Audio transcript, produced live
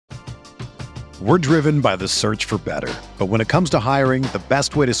We're driven by the search for better. But when it comes to hiring, the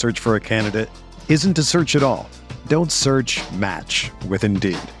best way to search for a candidate isn't to search at all. Don't search, match with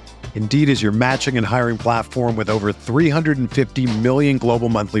Indeed. Indeed is your matching and hiring platform with over 350 million global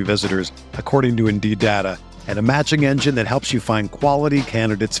monthly visitors, according to Indeed data, and a matching engine that helps you find quality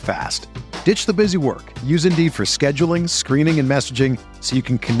candidates fast. Ditch the busy work. Use Indeed for scheduling, screening, and messaging so you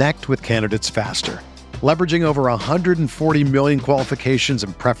can connect with candidates faster. Leveraging over 140 million qualifications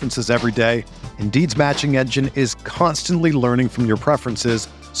and preferences every day, Indeed's matching engine is constantly learning from your preferences,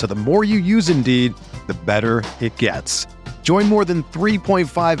 so the more you use Indeed, the better it gets. Join more than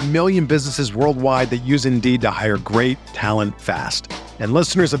 3.5 million businesses worldwide that use Indeed to hire great talent fast. And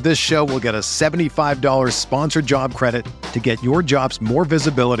listeners of this show will get a $75 sponsored job credit to get your jobs more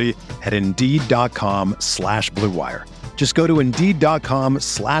visibility at Indeed.com/Blue Wire. Just go to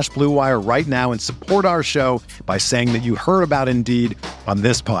Indeed.com/Blue Wire right now and support our show by saying that you heard about Indeed on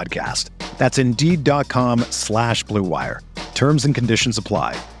this podcast. That's Indeed.com/Blue Wire. Terms and conditions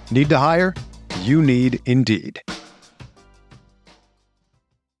apply. Need to hire? You need Indeed.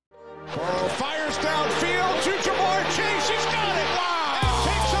 Fires downfield to Jamar Chase. He's got it. Wow. And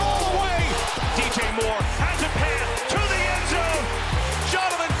takes it all the way. DJ Moore has a pass to the end zone.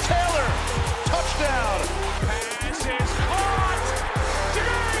 Jonathan Taylor. Touchdown. Pass is caught.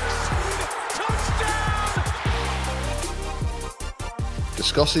 Diggs. Touchdown.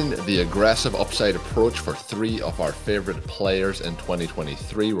 Discussing the aggressive upside approach for three of our favorite players in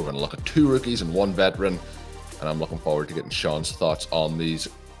 2023. We're going to look at two rookies and one veteran, and I'm looking forward to getting Sean's thoughts on these.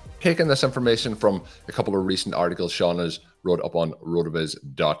 Taking this information from a couple of recent articles Sean has wrote up on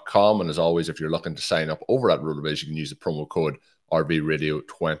RotoViz.com. And as always, if you're looking to sign up over at RotoViz, you can use the promo code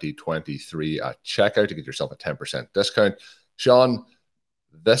RVRadio2023 at checkout to get yourself a 10% discount. Sean,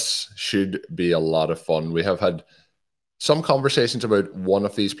 this should be a lot of fun. We have had some conversations about one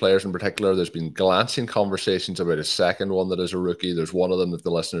of these players in particular. There's been glancing conversations about a second one that is a rookie. There's one of them that the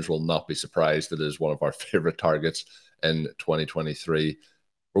listeners will not be surprised that is one of our favorite targets in 2023.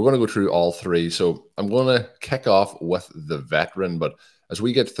 We're going to go through all three. So I'm going to kick off with the veteran. But as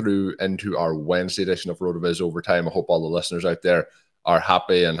we get through into our Wednesday edition of RotoViz Overtime, I hope all the listeners out there are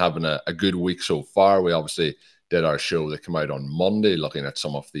happy and having a good week so far. We obviously did our show that came out on Monday, looking at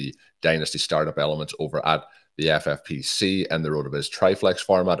some of the dynasty startup elements over at the FFPC and the RotoViz Triflex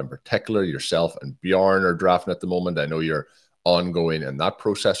format in particular. Yourself and Bjorn are drafting at the moment. I know you're ongoing in that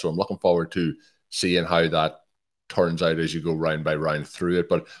process. So I'm looking forward to seeing how that turns out as you go round by round through it.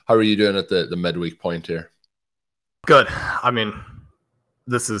 But how are you doing at the midweek point here? Good. I mean,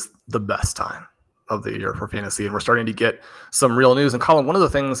 this is the best time of the year for fantasy, and we're starting to get some real news. And Colin, one of the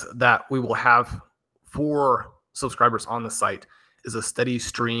things that we will have for subscribers on the site is a steady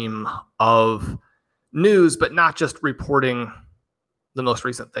stream of news, but not just reporting the most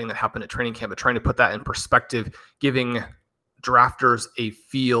recent thing that happened at training camp, but trying to put that in perspective, giving drafters a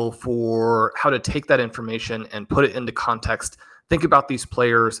feel for how to take that information and put it into context. Think about these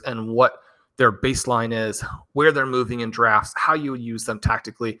players and what their baseline is, where they're moving in drafts, how you would use them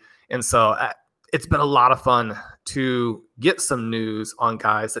tactically. And so it's been a lot of fun to get some news on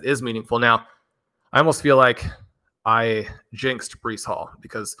guys that is meaningful. Now, I almost feel like I jinxed Breece Hall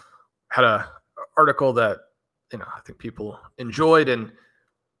because I had an article that I think people enjoyed and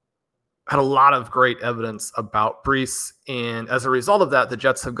had a lot of great evidence about Breece. And as a result of that, the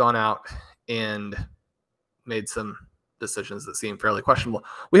Jets have gone out and made some decisions that seem fairly questionable.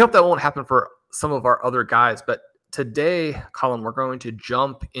 We hope that won't happen for some of our other guys. But today, Colin, we're going to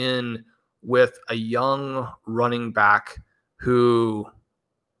jump in with a young running back who,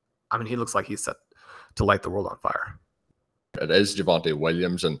 he looks like he's set to light the world on fire. It is Javonte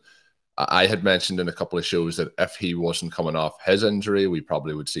Williams. And I had mentioned in a couple of shows that if he wasn't coming off his injury, we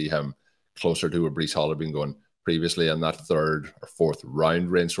probably would see him closer to where Breece Hall had been going previously in that third or fourth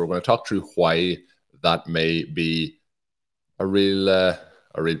round range. So we're going to talk through why that may be a real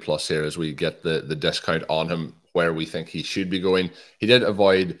plus here as we get the discount on him, where we think he should be going. He did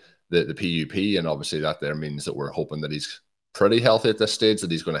avoid the PUP, and obviously that there means that we're hoping that he's pretty healthy at this stage,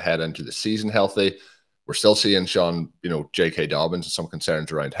 that he's going to head into the season healthy. We're still seeing Sean, J.K. Dobbins and some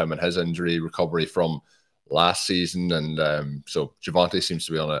concerns around him and his injury recovery from last season. And so Javonte seems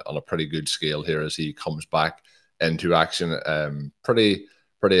to be on a pretty good scale here as he comes back into action pretty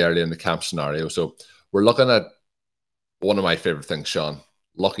early in the camp scenario. So we're looking at one of my favorite things, Sean,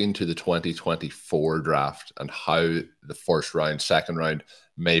 looking to the 2024 draft and how the first round, second round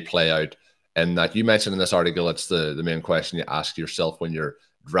may play out. And that you mentioned in this article, it's the main question you ask yourself when you're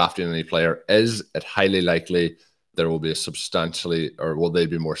drafting any player. Is it highly likely there will be will they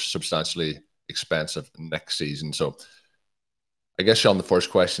be more substantially expensive next season? So I guess, Sean, the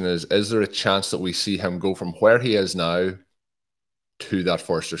first question is there a chance that we see him go from where he is now to that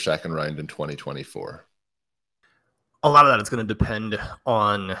first or second round in 2024? A lot of that is going to depend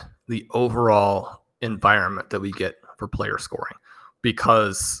on the overall environment that we get for player scoring,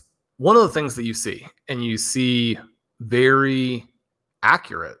 because one of the things that you see very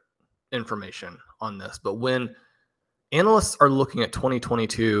accurate information on this, but when analysts are looking at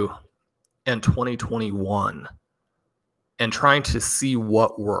 2022 and 2021 and trying to see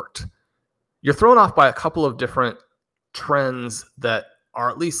what worked, you're thrown off by a couple of different trends that are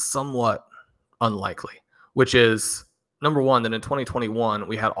at least somewhat unlikely, which is, number one, that in 2021,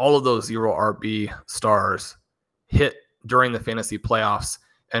 we had all of those 0 RB stars hit during the fantasy playoffs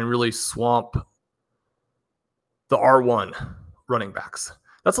and really swamp the R1 running backs.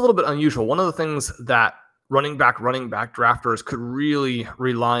 That's a little bit unusual. One of the things that running back drafters could really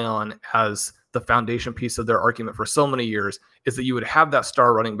rely on as the foundation piece of their argument for so many years is that you would have that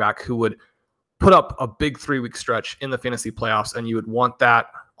star running back who would put up a big 3-week stretch in the fantasy playoffs, and you would want that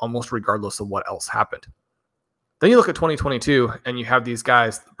almost regardless of what else happened. Then you look at 2022, and you have these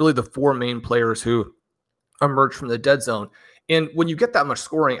guys, really the 4 main players who emerge from the dead zone. And when you get that much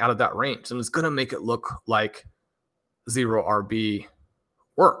scoring out of that range, and it's going to make it look like 0 RB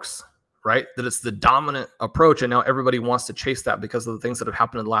works, right? That it's the dominant approach, and now everybody wants to chase that because of the things that have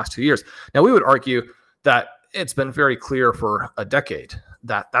happened in the last 2 years. Now, we would argue that it's been very clear for a decade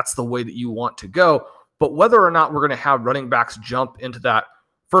that that's the way that you want to go. But whether or not we're going to have running backs jump into that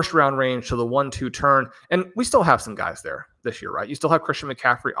first round range to the 1-2 turn, and we still have some guys there this year, right? You still have Christian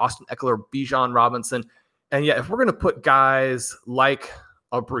McCaffrey, Austin Eckler, Bijan Robinson. And yet, if we're going to put guys like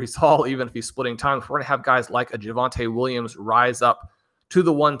a Breece Hall, even if he's splitting time, if we're going to have guys like a Javonte Williams rise up to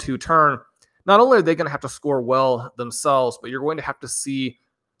the 1-2 turn, not only are they going to have to score well themselves, but you're going to have to see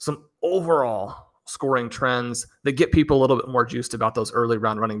some overall scoring trends that get people a little bit more juiced about those early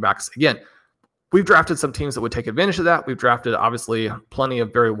round running backs. Again, we've drafted some teams that would take advantage of that. We've drafted, obviously, plenty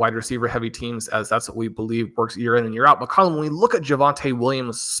of very wide receiver heavy teams, as that's what we believe works year in and year out. But Colin, when we look at Javonte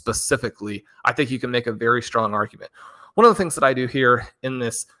Williams specifically, I think you can make a very strong argument. One of the things that I do here in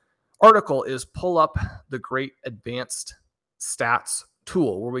this article is pull up the Great Advanced Stats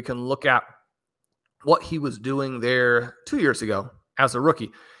tool, where we can look at what he was doing there 2 years ago as a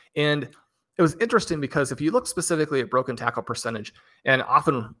rookie. And it was interesting because if you look specifically at broken tackle percentage, and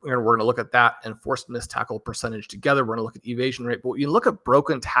often we're going to look at that and forced missed tackle percentage together, we're going to look at evasion rate. But when you look at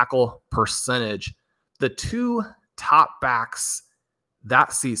broken tackle percentage, the 2 top backs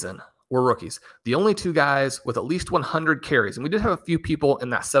that season were rookies. The only 2 guys with at least 100 carries, and we did have a few people in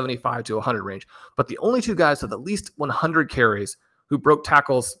that 75 to 100 range, but the only 2 guys with at least 100 carries who broke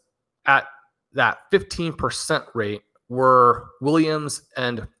tackles at that 15% rate were Williams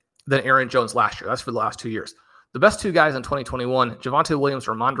and then Aaron Jones last year. That's for the last 2 years. The best 2 guys in 2021, Javonte Williams,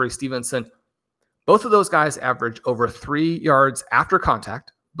 Ramondre Stevenson, both of those guys average over 3 yards after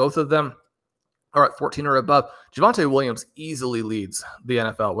contact. Both of them are at 14 or above. Javonte Williams easily leads the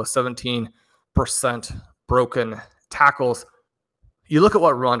NFL with 17% broken tackles. You look at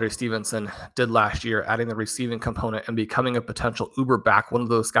what Ramondre Stevenson did last year, adding the receiving component and becoming a potential Uber back, one of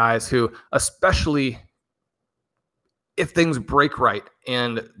those guys who, especially if things break right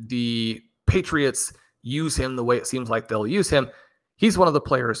and the Patriots use him the way it seems like they'll use him, he's one of the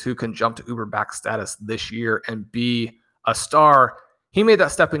players who can jump to Uber back status this year and be a star. He made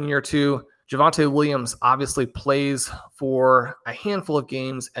that step in year 2. Javonte Williams obviously plays for a handful of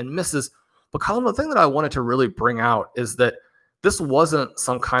games and misses. But Colin, the thing that I wanted to really bring out is that this wasn't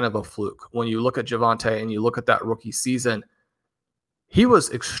some kind of a fluke. When you look at Javonte and you look at that rookie season, he was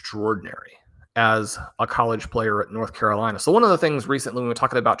extraordinary as a college player at North Carolina. So one of the things recently when we were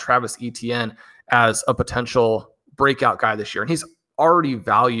talking about Travis Etienne as a potential breakout guy this year, and he's already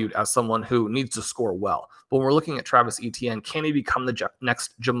valued as someone who needs to score well. But when we're looking at Travis Etienne, can he become the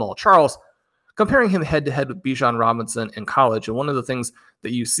next Jamal Charles? Comparing him head-to-head with Bijan Robinson in college, and one of the things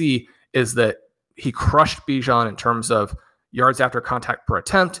that you see is that he crushed Bijan in terms of yards after contact per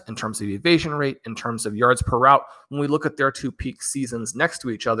attempt, in terms of evasion rate, in terms of yards per route, when we look at their 2 peak seasons next to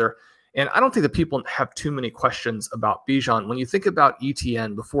each other. And I don't think that people have too many questions about Bijan. When you think about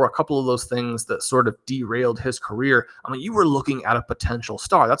Etienne, before a couple of those things that sort of derailed his career, I mean, you were looking at a potential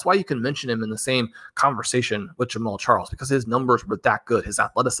star. That's why you can mention him in the same conversation with Jamal Charles, because his numbers were that good. His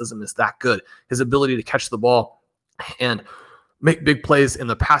athleticism is that good. His ability to catch the ball and make big plays in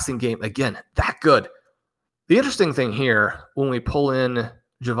the passing game, again, that good. The interesting thing here, when we pull in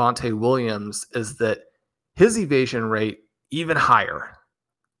Javonte Williams, is that his evasion rate even higher.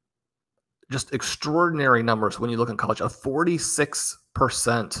 Just extraordinary numbers when you look in college, a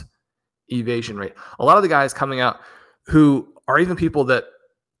 46% evasion rate. A lot of the guys coming out who are even people that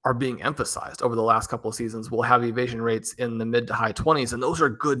are being emphasized over the last couple of seasons will have evasion rates in the mid to high 20s, and those are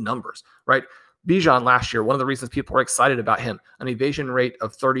good numbers, right? Bijan last year, one of the reasons people are excited about him, an evasion rate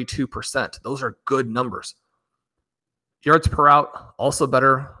of 32%. Those are good numbers. Yards per out, also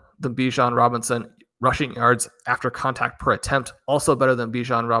better than Bijan Robinson. Rushing yards after contact per attempt, also better than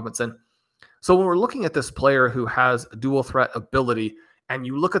Bijan Robinson. So when we're looking at this player who has dual threat ability, and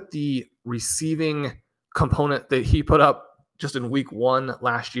you look at the receiving component that he put up just in week 1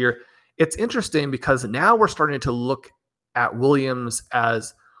 last year, it's interesting because now we're starting to look at Williams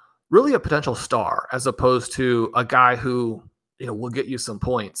as really a potential star as opposed to a guy who, will get you some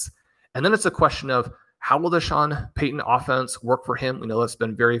points. And then it's a question of how will the Sean Payton offense work for him? We know that's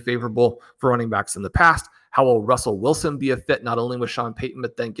been very favorable for running backs in the past. How will Russell Wilson be a fit, not only with Sean Payton,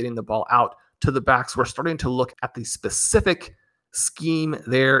 but then getting the ball out to the backs? We're starting to look at the specific scheme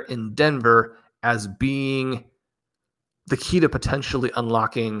there in Denver as being the key to potentially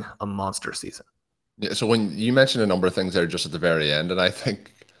unlocking a monster season. Yeah, so when you mentioned a number of things there just at the very end, and I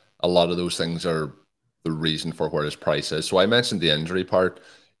think a lot of those things are the reason for where his price is. So I mentioned the injury part.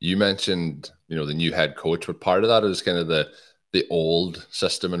 You mentioned, the new head coach, but part of that is kind of the old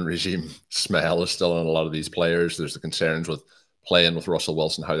system and regime smell is still on a lot of these players. There's the concerns with playing with Russell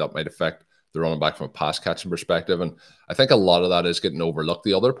Wilson, how that might affect the running back from a pass catching perspective. And I think a lot of that is getting overlooked.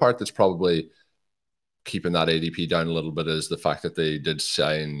 The other part that's probably keeping that ADP down a little bit is the fact that they did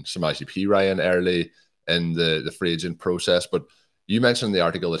sign Samaje Perine early in the free agent process. But you mentioned in the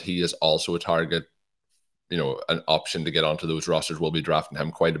article that he is also a target, an option to get onto those rosters. We'll be drafting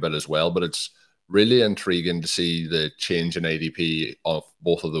him quite a bit as well. But it's really intriguing to see the change in ADP of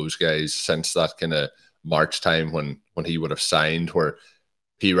both of those guys since that kind of March time when he would have signed, where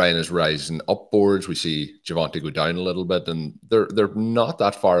Perine is rising upwards. We see Javonte go down a little bit, and they're not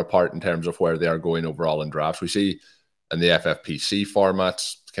that far apart in terms of where they are going overall in drafts. We see in the FFPC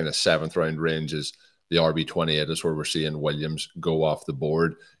formats, kind of 7th round ranges, the RB28 is where we're seeing Williams go off the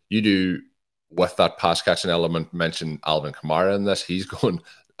board. You do, with that pass catching element, mention Alvin Kamara in this. He's going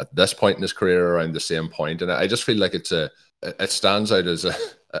at this point in his career around the same point, and I just feel like it stands out as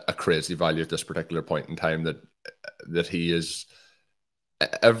a crazy value at this particular point in time that he is.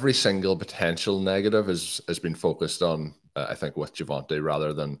 Every single potential negative has been focused on, I think, with Javonte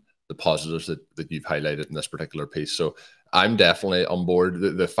rather than the positives that you've highlighted in this particular piece. So I'm definitely on board.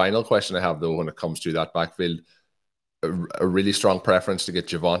 The final question I have, though, when it comes to that backfield, a really strong preference to get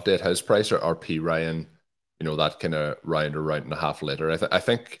Javonte at his price or Perine, that kind of round or round and a half later. I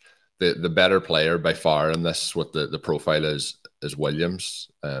think the better player by far in this, what the profile is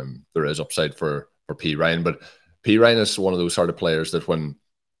Williams. There is upside for Perine, but Perine is one of those sort of players that when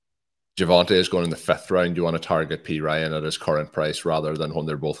Javonte is going in the 5th round, you want to target Perine at his current price rather than when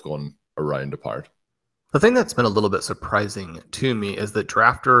they're both going a round apart. The thing that's been a little bit surprising to me is that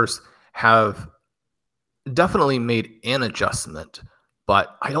drafters have definitely made an adjustment,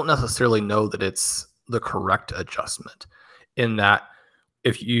 but I don't necessarily know that it's the correct adjustment, in that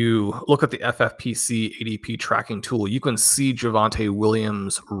if you look at the FFPC ADP tracking tool, you can see Javonte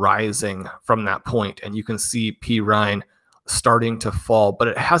Williams rising from that point, and you can see Perine starting to fall, but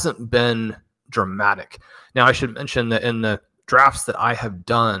it hasn't been dramatic. Now, I should mention that in the drafts that I have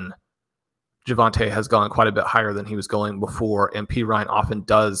done, Javonte has gone quite a bit higher than he was going before, and Perine often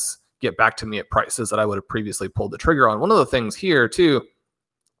does get back to me at prices that I would have previously pulled the trigger on. One of the things here, too,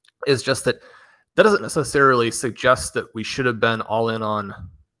 is just that doesn't necessarily suggest that we should have been all in on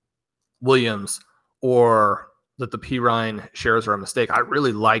Williams or that the Perine shares are a mistake. I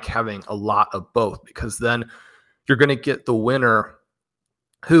really like having a lot of both, because then you're going to get the winner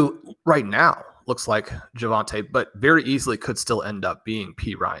who right now looks like Javonte, but very easily could still end up being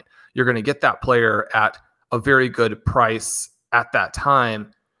Perine. You're going to get that player at a very good price at that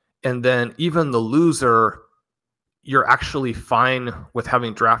time. And then even the loser, you're actually fine with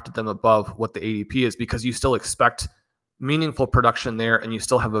having drafted them above what the ADP is, because you still expect meaningful production there and you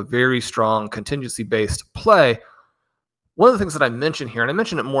still have a very strong contingency-based play. One of the things that I mentioned here, and I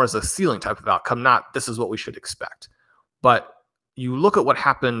mentioned it more as a ceiling type of outcome, not this is what we should expect, but you look at what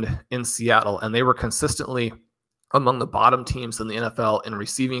happened in Seattle, and they were consistently among the bottom teams in the NFL in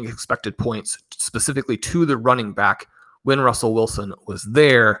receiving expected points, specifically to the running back when Russell Wilson was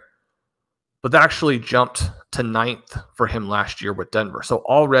there. But that actually jumped to 9th for him last year with Denver. So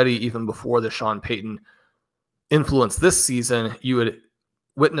already, even before the Sean Payton influence this season, you had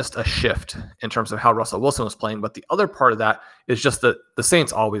witnessed a shift in terms of how Russell Wilson was playing. But the other part of that is just that the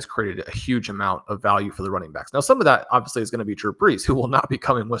Saints always created a huge amount of value for the running backs. Now, some of that obviously is going to be Drew Brees, who will not be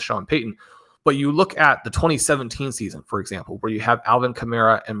coming with Sean Payton. But you look at the 2017 season, for example, where you have Alvin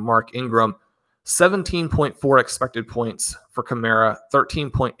Kamara and Mark Ingram. 17.4 expected points for Kamara,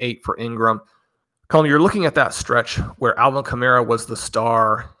 13.8 for Ingram. Colin, you're looking at that stretch where Alvin Kamara was the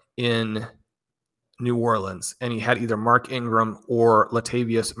star in New Orleans, and he had either Mark Ingram or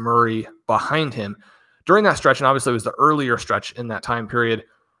Latavius Murray behind him during that stretch. And obviously it was the earlier stretch in that time period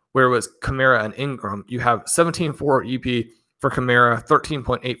where it was Kamara and Ingram. You have 17.4 EP for Kamara,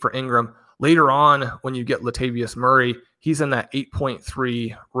 13.8 for Ingram. Later on, when you get Latavius Murray, he's in that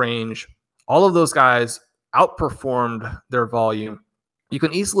 8.3 range. All of those guys outperformed their volume. You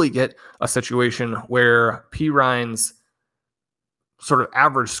can easily get a situation where P. Ryan's sort of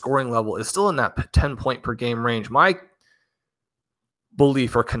average scoring level is still in that 10 point per game range. My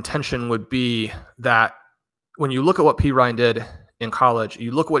belief or contention would be that when you look at what P. Ryan did in college,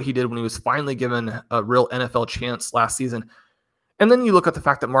 you look at what he did when he was finally given a real NFL chance last season, and then you look at the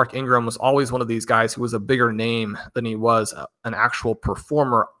fact that Mark Ingram was always one of these guys who was a bigger name than he was an actual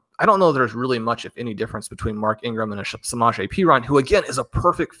performer. I don't know there's really much, if any, difference between Mark Ingram and a Samaje Perine, who, again, is a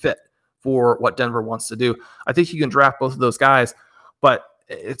perfect fit for what Denver wants to do. I think you can draft both of those guys, but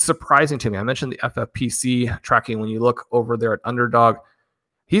it's surprising to me. I mentioned the FFPC tracking. When you look over there at Underdog,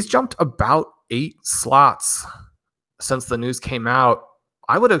 he's jumped about 8 slots since the news came out.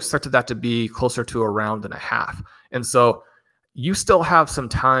 I would have expected that to be closer to a round and a half. And so you still have some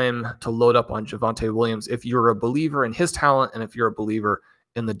time to load up on Javonte Williams if you're a believer in his talent and if you're a believer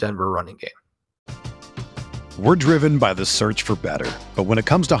in the Denver running game. We're driven by the search for better. But when it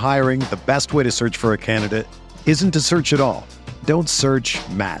comes to hiring, the best way to search for a candidate isn't to search at all. Don't search,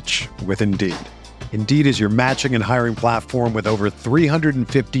 match with Indeed. Indeed is your matching and hiring platform with over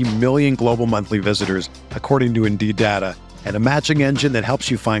 350 million global monthly visitors, according to Indeed data, and a matching engine that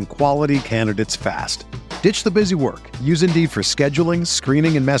helps you find quality candidates fast. Ditch the busy work. Use Indeed for scheduling,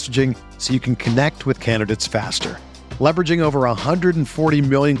 screening, and messaging so you can connect with candidates faster. Leveraging over 140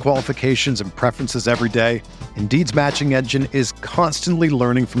 million qualifications and preferences every day, Indeed's matching engine is constantly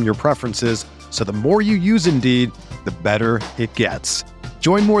learning from your preferences, so the more you use Indeed, the better it gets.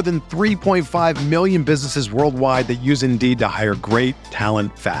 Join more than 3.5 million businesses worldwide that use Indeed to hire great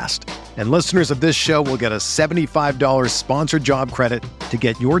talent fast. And listeners of this show will get a $75 sponsored job credit to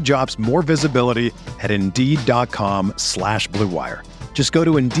get your jobs more visibility at Indeed.com/Blue Wire. Just go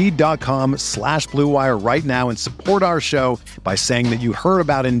to Indeed.com/Blue Wire right now and support our show by saying that you heard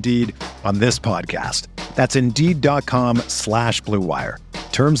about Indeed on this podcast. That's Indeed.com/Blue Wire.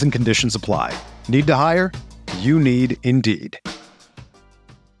 Terms and conditions apply. Need to hire? You need Indeed.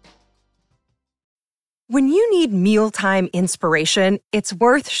 When you need mealtime inspiration, it's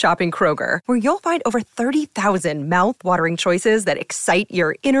worth shopping Kroger, where you'll find over 30,000 mouth-watering choices that excite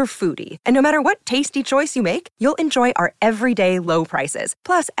your inner foodie. And no matter what tasty choice you make, you'll enjoy our everyday low prices,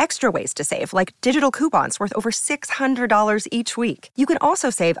 plus extra ways to save, like digital coupons worth over $600 each week. You can also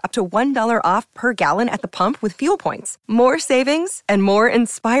save up to $1 off per gallon at the pump with fuel points. More savings and more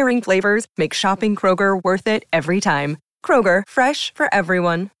inspiring flavors make shopping Kroger worth it every time. Kroger, fresh for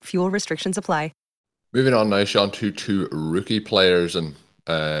everyone. Fuel restrictions apply. Moving on now, Sean, to 2 rookie players, and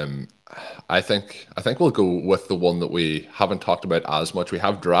I think we'll go with the one that we haven't talked about as much. We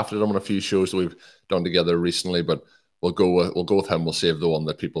have drafted him on a few shows that we've done together recently, but we'll go with him. We'll save the one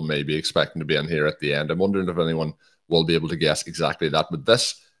that people may be expecting to be in here at the end. I'm wondering if anyone will be able to guess exactly that. But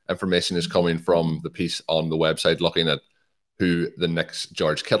this information is coming from the piece on the website looking at who the next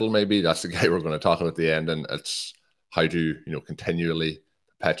George Kittle may be. That's the guy we're going to talk about at the end, and it's how to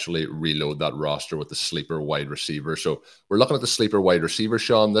perpetually reload that roster with the sleeper wide receiver. So we're looking at the sleeper wide receiver,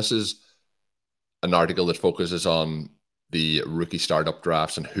 Sean. This is an article that focuses on the rookie startup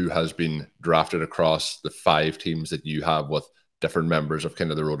drafts and who has been drafted across the 5 teams that you have, with different members of kind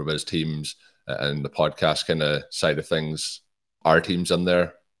of the RotoViz teams and the podcast kind of side of things. Our team's in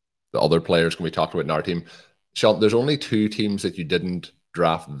there. The other players can be talked about in our team. Sean, there's only 2 teams that you didn't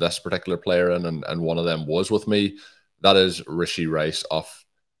draft this particular player in, and one of them was with me. That is Rashee Rice off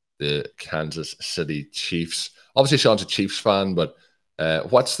the Kansas City Chiefs. Obviously, Sean's a Chiefs fan, but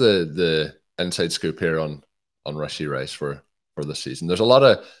what's the inside scoop here on Rashee Rice for this season? There's a lot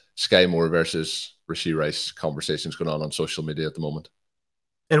of Sky Moore versus Rashee Rice conversations going on social media at the moment.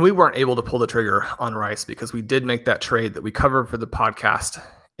 And we weren't able to pull the trigger on Rice because we did make that trade that we covered for the podcast.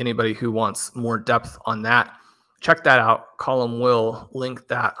 Anybody who wants more depth on that, check that out. Colin will link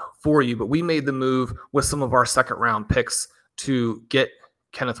that for you. But we made the move with some of our second round picks to get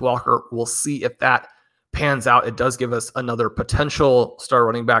Kenneth Walker. We'll see if that pans out. It does give us another potential star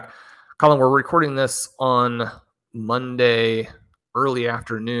running back. Colin, we're recording this on Monday early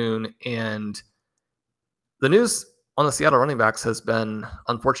afternoon, and the news on the Seattle running backs has been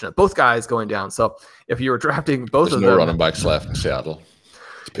unfortunate. Both guys going down. So if you were drafting both There's of no them, running backs left in Seattle.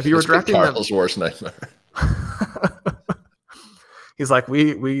 if you were drafting them, Carl's worst nightmare. He's like,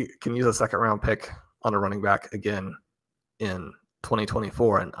 we can use a second round pick on a running back again in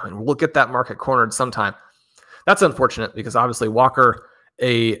 2024, and we'll get that market cornered sometime. That's unfortunate because obviously Walker,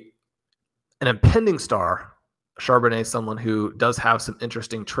 an impending star, Charbonnet, someone who does have some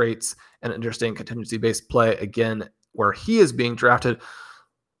interesting traits and interesting contingency-based play, again, where he is being drafted.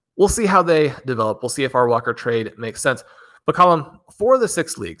 We'll see how they develop. We'll see if our Walker trade makes sense. But Colin, for the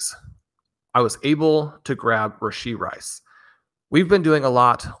 6 leagues, I was able to grab Rashee Rice. We've been doing a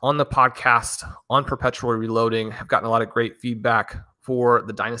lot on the podcast, on Perpetual Reloading. I've gotten a lot of great feedback for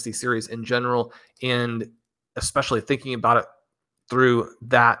the Dynasty series in general, and especially thinking about it through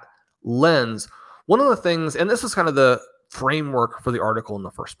that lens. One of the things, and this was kind of the framework for the article in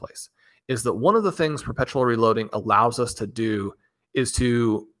the first place, is that one of the things Perpetual Reloading allows us to do is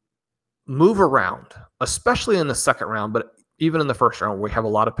to move around, especially in the second round, but even in the first round, where we have a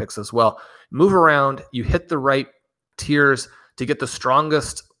lot of picks as well. Move around, you hit the right tiers to get the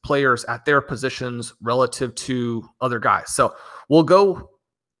strongest players at their positions relative to other guys. So we'll go,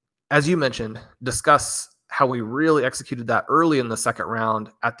 as you mentioned, discuss how we really executed that early in the second round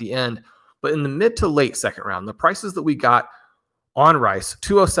at the end. But in the mid to late second round, the prices that we got on Rice,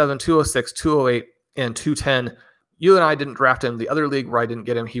 207, 206, 208, and 210, you and I didn't draft him. The other league where I didn't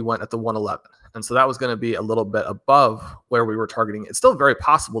get him, he went at the 111. And so that was going to be a little bit above where we were targeting. It's still very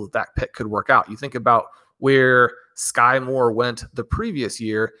possible that that pick could work out. You think about where Sky Moore went the previous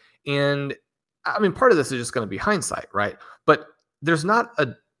year. And I mean, part of this is just going to be hindsight, right? But there's not a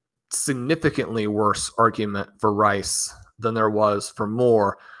significantly worse argument for Rice than there was for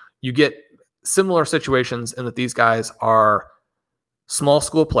Moore. You get similar situations in that these guys are small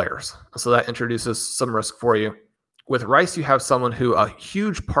school players. So that introduces some risk for you. With Rice, you have someone who a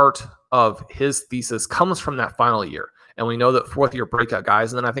huge part of his thesis comes from that final year. And we know that fourth year breakout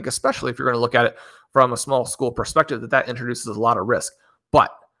guys, and then I think especially if you're going to look at it from a small school perspective, that introduces a lot of risk.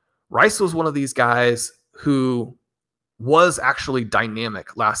 But Rice was one of these guys who was actually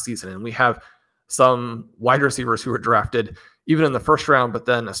dynamic last season. And we have some wide receivers who were drafted even in the first round, but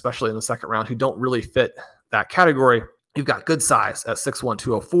then especially in the second round, who don't really fit that category. You've got good size at 6'1",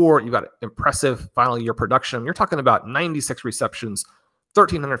 204. You've got impressive final year production. You're talking about 96 receptions,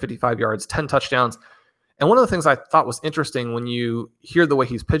 1,355 yards, 10 touchdowns. And one of the things I thought was interesting when you hear the way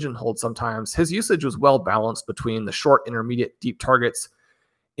he's pigeonholed sometimes, his usage was well balanced between the short, intermediate, deep targets.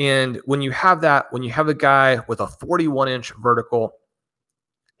 And when you have that, when you have a guy with a 41-inch vertical,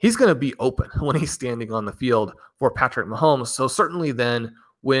 he's going to be open when he's standing on the field for Patrick Mahomes. So certainly then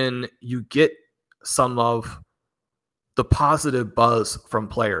when you get some of the positive buzz from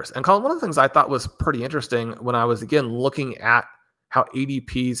players. And Colin, one of the things I thought was pretty interesting when I was, again, looking at how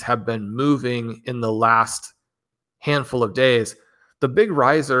ADPs have been moving in the last handful of days, the big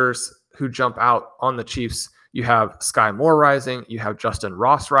risers who jump out on the Chiefs, you have Sky Moore rising, you have Justin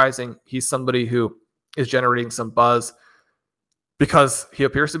Ross rising. He's somebody who is generating some buzz because he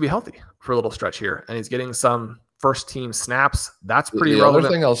appears to be healthy for a little stretch here, and he's getting some first team snaps. That's pretty relevant. The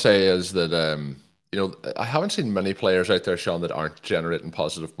other thing I'll say is that, I haven't seen many players out there, Sean, that aren't generating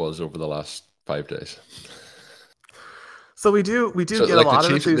positive buzz over the last 5 days. So we do get a lot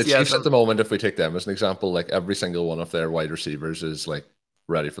of enthusiasm. The Chiefs at the moment, if we take them as an example, like every single one of their wide receivers is like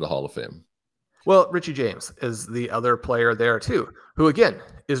ready for the Hall of Fame. Well, Richie James is the other player there too, who again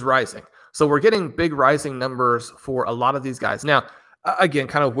is rising. So we're getting big rising numbers for a lot of these guys. Now, again,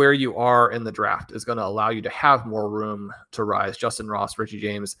 kind of where you are in the draft is going to allow you to have more room to rise. Justin Ross, Richie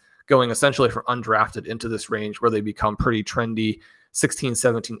James going essentially from undrafted into this range where they become pretty trendy 16,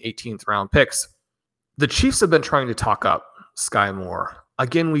 17, 18th round picks. The Chiefs have been trying to talk up Sky Moore.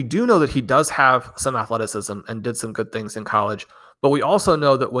 Again, we do know that he does have some athleticism and did some good things in college, but we also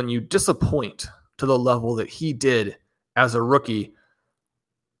know that when you disappoint to the level that he did as a rookie,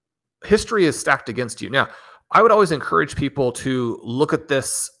 history is stacked against you. Now, I would always encourage people to look at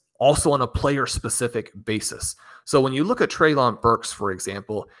this also on a player-specific basis. So when you look at Treylon Burks, for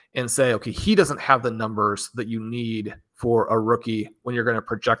example, and say, okay, he doesn't have the numbers that you need for a rookie when you're going to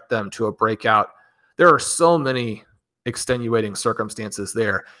project them to a breakout, there are so many extenuating circumstances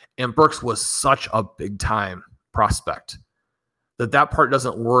there. And Burks was such a big-time prospect that part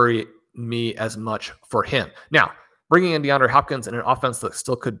doesn't worry me as much for him. Now, bringing in DeAndre Hopkins in an offense that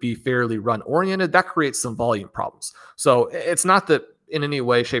still could be fairly run-oriented, that creates some volume problems. So it's not that in any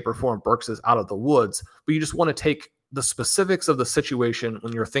way, shape, or form Burks is out of the woods, but you just want to take the specifics of the situation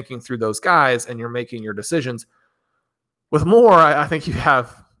when you're thinking through those guys and you're making your decisions. With Moore, I think you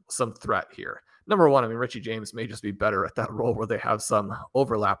have some threat here. Number one, I mean, Richie James may just be better at that role where they have some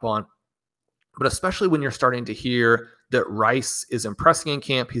overlap on. But especially when you're starting to hear that Rice is impressing in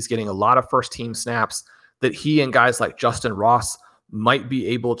camp. He's getting a lot of first team snaps, that he and guys like Justin Ross might be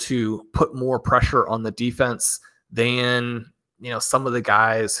able to put more pressure on the defense than, some of the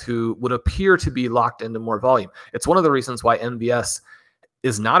guys who would appear to be locked into more volume. It's one of the reasons why MVS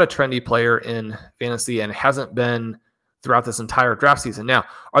is not a trendy player in fantasy and hasn't been throughout this entire draft season. Now,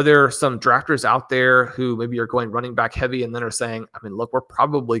 are there some drafters out there who maybe are going running back heavy and then are saying, look, we're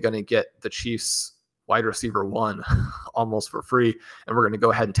probably going to get the Chiefs wide receiver 1 almost for free, and we're going to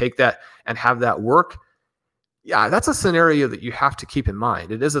go ahead and take that and have that work? Yeah, that's a scenario that you have to keep in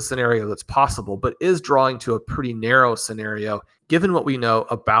mind. It is a scenario that's possible, but is drawing to a pretty narrow scenario, given what we know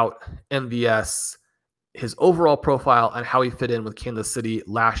about MVS, his overall profile, and how he fit in with Kansas City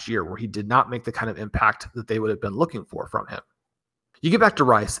last year, where he did not make the kind of impact that they would have been looking for from him. You get back to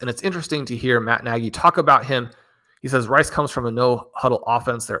Rice, and it's interesting to hear Matt Nagy talk about him. He says Rice comes from a no-huddle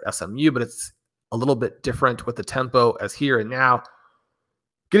offense there at SMU, but it's a little bit different with the tempo as here and now.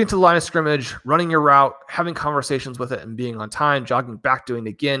 Getting to the line of scrimmage, running your route, having conversations with it and being on time, jogging back, doing it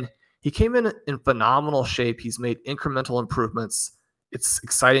again. He came in phenomenal shape. He's made incremental improvements. It's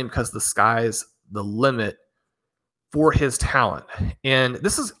exciting because the sky's the limit for his talent. And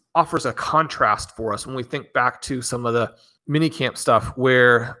this offers a contrast for us when we think back to some of the minicamp stuff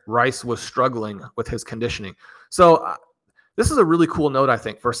where Rice was struggling with his conditioning. So this is a really cool note, I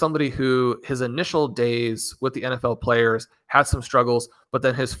think, for somebody who his initial days with the NFL players had some struggles, but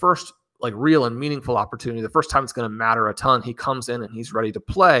then his first real and meaningful opportunity, the first time it's going to matter a ton, he comes in and he's ready to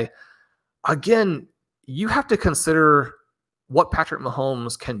play. Again, you have to consider what Patrick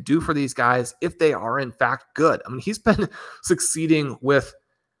Mahomes can do for these guys if they are in fact good. He's been succeeding with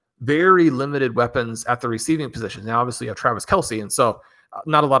very limited weapons at the receiving position. Now, obviously, you have Travis Kelce, and so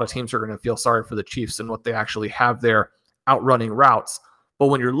not a lot of teams are going to feel sorry for the Chiefs and what they actually have there outrunning routes. But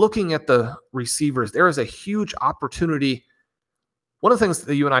when you're looking at the receivers, there is a huge opportunity. One of the things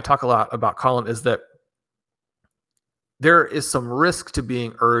that you and I talk a lot about, Colin, is that there is some risk to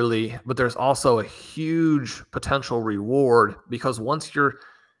being early, but there's also a huge potential reward, because once you're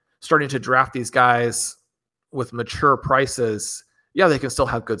starting to draft these guys with mature prices, yeah, they can still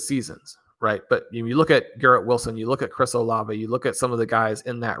have good seasons, right? But you look at Garrett Wilson, you look at Chris Olave, you look at some of the guys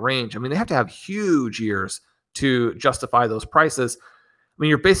in that range. They have to have huge years to justify those prices.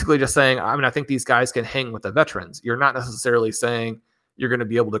 You're basically just saying, I think these guys can hang with the veterans. You're not necessarily saying you're going to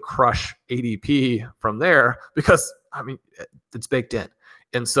be able to crush ADP from there, because it's baked in.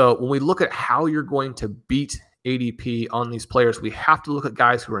 And so when we look at how you're going to beat ADP on these players, we have to look at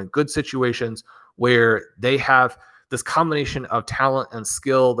guys who are in good situations where they have this combination of talent and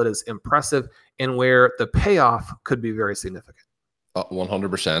skill that is impressive, and where the payoff could be very significant.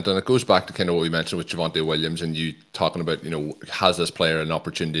 100%. And it goes back to kind of what we mentioned with Javonte Williams, and you talking about, has this player an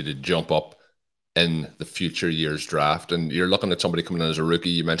opportunity to jump up in the future year's draft? And you're looking at somebody coming in as a rookie.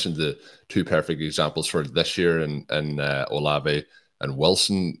 You mentioned the two perfect examples for this year and Olave and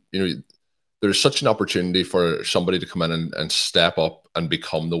Wilson. There's such an opportunity for somebody to come in and step up and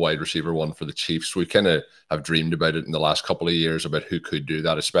become the wide receiver 1 for the Chiefs. We kind of have dreamed about it in the last couple of years about who could do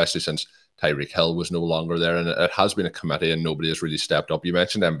that, especially since Tyreek Hill was no longer there, and it has been a committee and nobody has really stepped up. You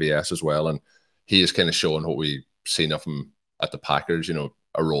mentioned MVS as well, and he is kind of showing what we've seen of him at the Packers,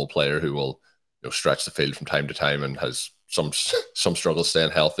 a role player who will stretch the field from time to time and has some struggles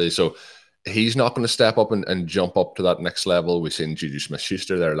staying healthy. So he's not going to step up and jump up to that next level. We've seen Juju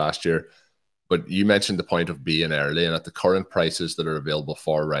Smith-Schuster there last year. But you mentioned the point of being early, and at the current prices that are available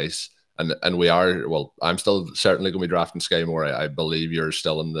for Rice, and we are, I'm still certainly going to be drafting Sky Moore. I believe you're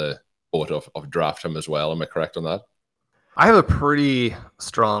still in the boat of draft him as well. Am I correct on that? I have a pretty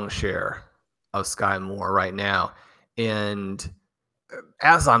strong share of Sky Moore right now. And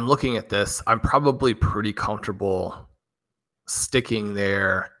as I'm looking at this, I'm probably pretty comfortable sticking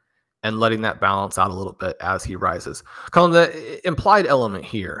there and letting that balance out a little bit as he rises. Colin, the implied element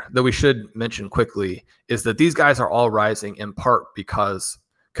here that we should mention quickly is that these guys are all rising in part because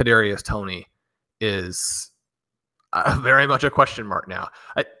Kadarius Toney is very much a question mark now.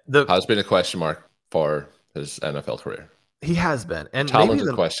 Has been a question mark for his NFL career. He has been. And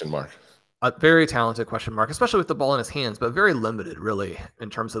talented question mark. A very talented question mark, especially with the ball in his hands, but very limited, really,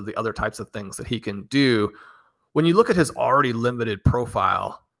 in terms of the other types of things that he can do. When you look at his already limited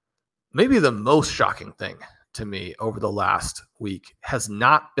profile, maybe the most shocking thing to me over the last week has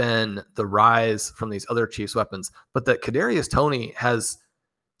not been the rise from these other Chiefs weapons, but that Kadarius Toney has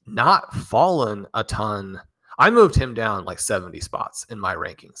not fallen a ton. I moved him down 70 spots in my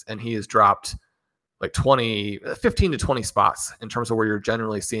rankings, and he has dropped 15 to 20 spots in terms of where you're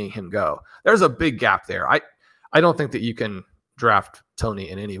generally seeing him go. There's a big gap there. I don't think that you can draft Toney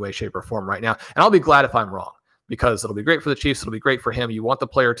in any way, shape, or form right now. And I'll be glad if I'm wrong, because it'll be great for the Chiefs. It'll be great for him. You want the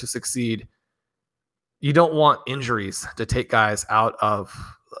player to succeed. You don't want injuries to take guys out of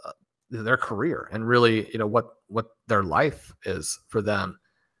their career and really, what their life is for them.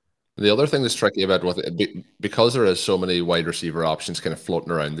 The other thing that's tricky about with it, because there is so many wide receiver options kind of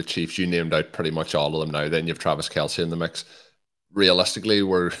floating around the Chiefs, you named out pretty much all of them now. Then you have Travis Kelce in the mix. Realistically,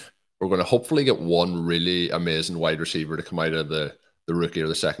 we're going to hopefully get one really amazing wide receiver to come out of the rookie or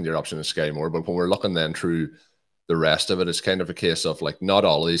the second year option in Sky Moore. But when we're looking then through the rest of it, it's kind of a case of like not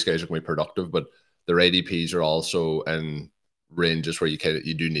all of these guys are going to be productive, but their ADPs are also in ranges where you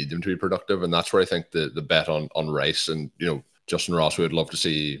do need them to be productive. And that's where I think the bet on Rice and Justin Ross, we would love to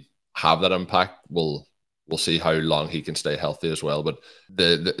see have that impact. We'll see how long he can stay healthy as well. But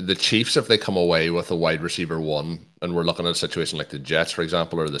the Chiefs, if they come away with a wide receiver one, and we're looking at a situation like the Jets, for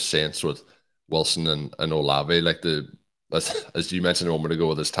example, or the Saints with Wilson and Olave, like as you mentioned a moment ago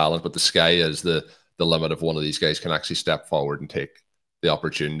with his talent, but the sky is the limit of one of these guys can actually step forward and take the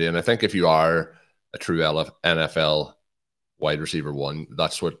opportunity. And I think if you are a true NFL wide receiver one,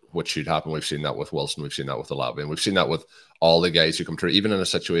 that's what should happen. We've seen that with Wilson, we've seen that with Olave, and we've seen that with all the guys who come through. Even in a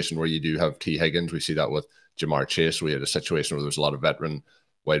situation where you do have T. Higgins, we see that with Jamar Chase. We had a situation where there was a lot of veteran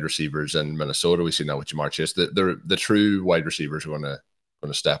wide receivers in Minnesota. We've seen that with Jamar Chase. The true wide receivers are going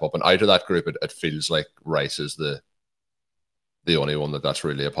to step up, and out of that group, it feels like Rice is the only one that's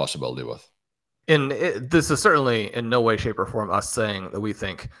really a possibility with. And this is certainly in no way, shape, or form us saying that we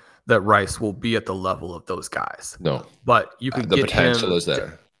think that Rice will be at the level of those guys. No, but you could the get potential is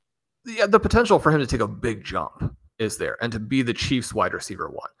there. The potential for him to take a big jump is there, and to be the Chiefs wide receiver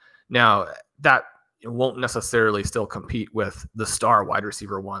one. Now that won't necessarily still compete with the star wide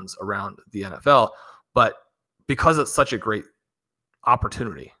receiver ones around the NFL, but because it's such a great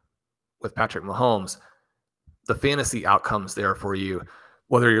opportunity with Patrick Mahomes, the fantasy outcomes there for you,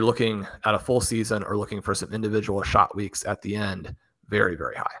 whether you're looking at a full season or looking for some individual shot weeks at the end, very,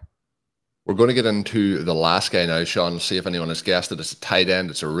 very high. We're going to get into the last guy now, Sean. See if anyone has guessed it. It's a tight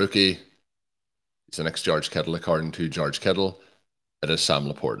end. It's a rookie. It's the next George Kittle, according to George Kittle. It is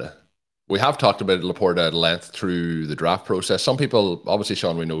Sam Laporta. We have talked about Laporta at length through the draft process. Some people, obviously,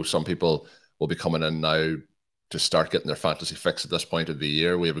 Sean, we know some people will be coming in now to start getting their fantasy fix at this point of the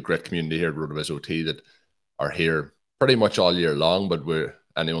year. We have a great community here at RotoViz OT that are here pretty much all year long, but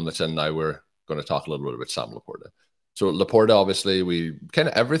anyone that's in now, we're going to talk a little bit about Sam Laporta. So Laporta, obviously, we kind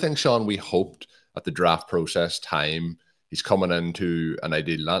of everything, Sean, we hoped at the draft process time. He's coming into an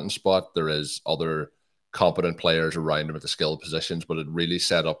ideal landing spot. There is other competent players around him at the skill positions, but it really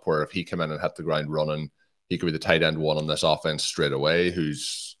set up where if he came in and hit the ground running, he could be the tight end one on this offense straight away,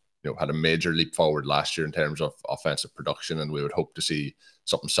 who's had a major leap forward last year in terms of offensive production, and we would hope to see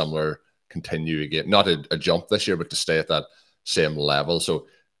something similar continue again. Not a jump this year, but to stay at that same level. So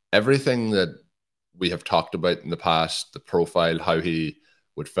everything that we have talked about in the past, the profile, how he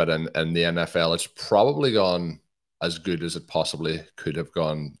would fit in the NFL, it's probably gone as good as it possibly could have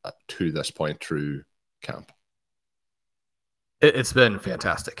gone to this point through camp. It's been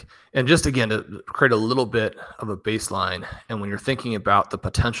fantastic. And just again, to create a little bit of a baseline, and when you're thinking about the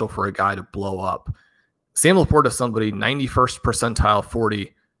potential for a guy to blow up, Sam Laporta is somebody 91st percentile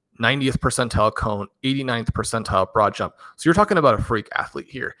 40, 90th percentile cone, 89th percentile broad jump. So you're talking about a freak athlete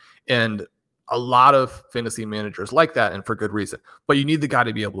here. And a lot of fantasy managers like that, and for good reason. But you need the guy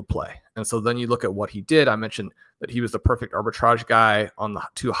to be able to play. And so then you look at what he did. I mentioned that he was the perfect arbitrage guy on the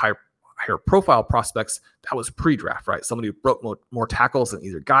two higher profile prospects. That was pre-draft, right? Somebody who broke more tackles than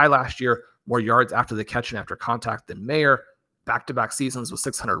either guy last year, more yards after the catch and after contact than Mayer, back-to-back seasons with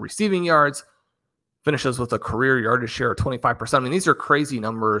 600 receiving yards, finishes with a career yardage share of 25%. I mean, these are crazy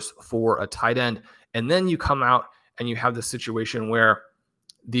numbers for a tight end. And then you come out and you have this situation where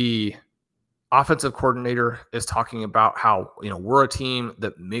the offensive coordinator is talking about how, we're a team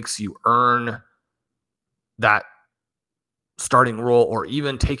that makes you earn that starting role or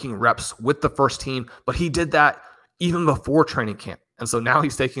even taking reps with the first team. But he did that even before training camp. And so now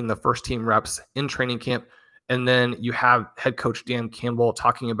he's taking the first team reps in training camp. And then you have head coach Dan Campbell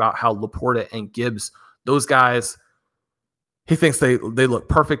talking about how Laporta and Gibbs, those guys, he thinks they look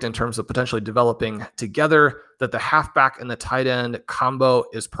perfect in terms of potentially developing together, that the halfback and the tight end combo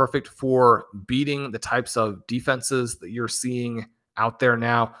is perfect for beating the types of defenses that you're seeing out there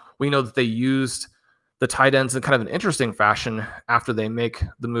now. We know that they used the tight ends in kind of an interesting fashion after they make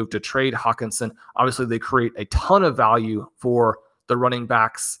the move to trade Hawkinson. Obviously, they create a ton of value for the running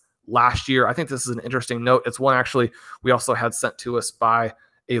backs last year. I think this is an interesting note. It's one actually we also had sent to us by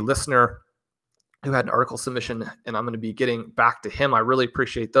a listener who had an article submission, and I'm going to be getting back to him. I really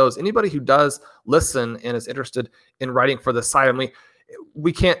appreciate those. Anybody who does listen and is interested in writing for the site, I mean,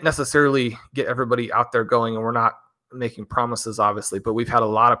 we can't necessarily get everybody out there going, and we're not making promises, obviously, but we've had a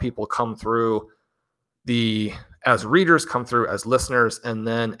lot of people come through as readers, come through as listeners, and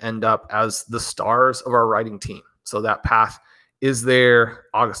then end up as the stars of our writing team. So that path is there.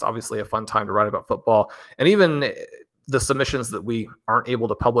 August, obviously a fun time to write about football, and even the submissions that we aren't able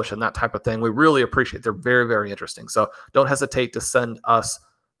to publish and that type of thing, we really appreciate. They're very, very interesting. So don't hesitate to send us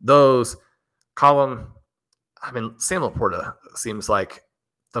those. Colin, Sam Laporta seems like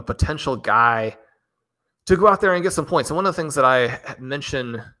the potential guy to go out there and get some points. And one of the things that I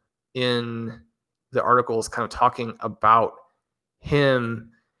mentioned in the article is kind of talking about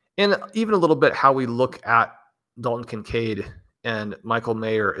him and even a little bit how we look at Dalton Kincaid and Michael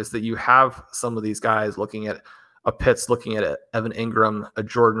Mayer, is that you have some of these guys looking at a Pitts, looking at Evan Ingram, a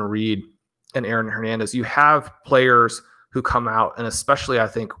Jordan Reed, and Aaron Hernandez. You have players who come out, and especially I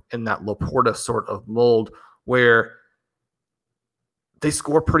think in that Laporta sort of mold, where they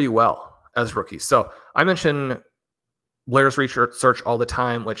score pretty well as rookies. So I mention Blair's research all the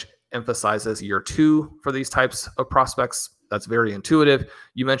time, which emphasizes year 2 for these types of prospects. That's very intuitive.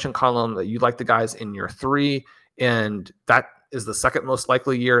 You mentioned, Colin, that you like the guys in year 3, and that is the second most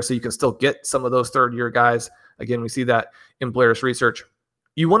likely year. So you can still get some of those third-year guys. Again, we see that in Blair's research.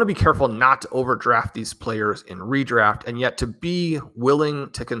 You want to be careful not to overdraft these players in redraft, and yet to be willing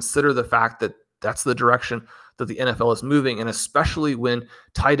to consider the fact that that's the direction that the NFL is moving, and especially when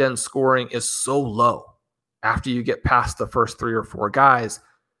tight end scoring is so low after you get past the first 3 or 4 guys.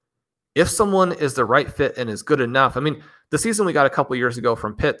 If someone is the right fit and is good enough, the season we got a couple years ago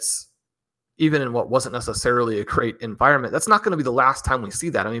from Pitts, even in what wasn't necessarily a great environment, that's not going to be the last time we see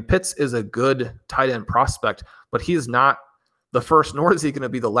that. Pitts is a good tight end prospect, but he is not the first, nor is he going to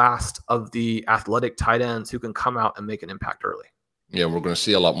be the last of the athletic tight ends who can come out and make an impact early. Yeah, we're going to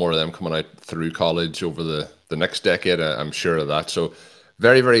see a lot more of them coming out through college over the next decade. I'm sure of that. So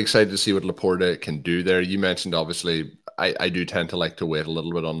very, very excited to see what Laporta can do there. You mentioned, obviously, I do tend to like to wait a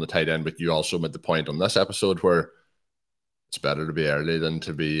little bit on the tight end, but you also made the point on this episode where it's better to be early than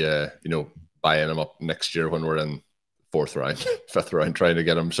to be, buying him up next year when we're in 4th round, 5th round trying to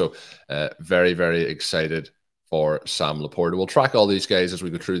get him. So very, very excited for Sam Laporta. We'll track all these guys as we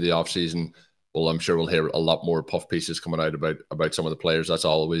go through the offseason. Well, I'm sure we'll hear a lot more puff pieces coming out about some of the players. That's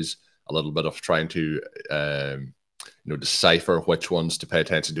always a little bit of trying to decipher which ones to pay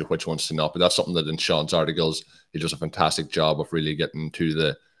attention to, which ones to not. But that's something that in Sean's articles, he does a fantastic job of really getting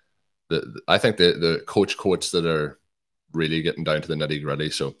to the coach quotes that are really getting down to the nitty gritty.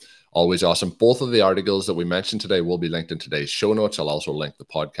 So always awesome. Both of the articles that we mentioned today will be linked in today's show notes. I'll also link the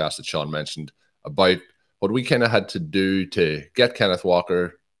podcast that Sean mentioned about what we kind of had to do to get Kenneth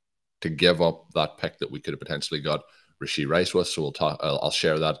Walker to give up that pick that we could have potentially got Rashee Rice with. So I'll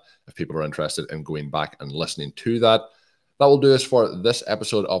share that if people are interested in going back and listening to that. That will do us for this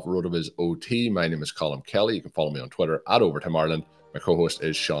episode of RotoViz OT. My name is Colin Kelly. You can follow me on Twitter at Overtime Ireland. My co-host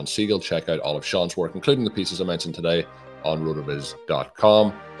is Sean Siegel. Check out all of Sean's work, including the pieces I mentioned today, on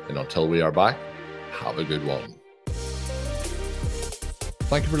rotoviz.com. And until we are back, have a good one.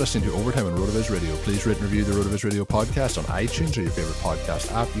 Thank you for listening to Overtime on RotoViz Radio. Please rate and review the RotoViz Radio podcast on iTunes or your favorite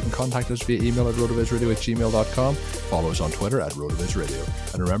podcast app. You can contact us via email at rotovizradio@gmail.com. Follow us on Twitter at RotoViz Radio.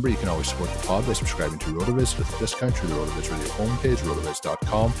 And remember, you can always support the pod by subscribing to RotoViz with a discount through the RotoViz Radio homepage,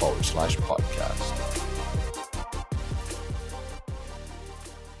 rotoviz.com/podcast.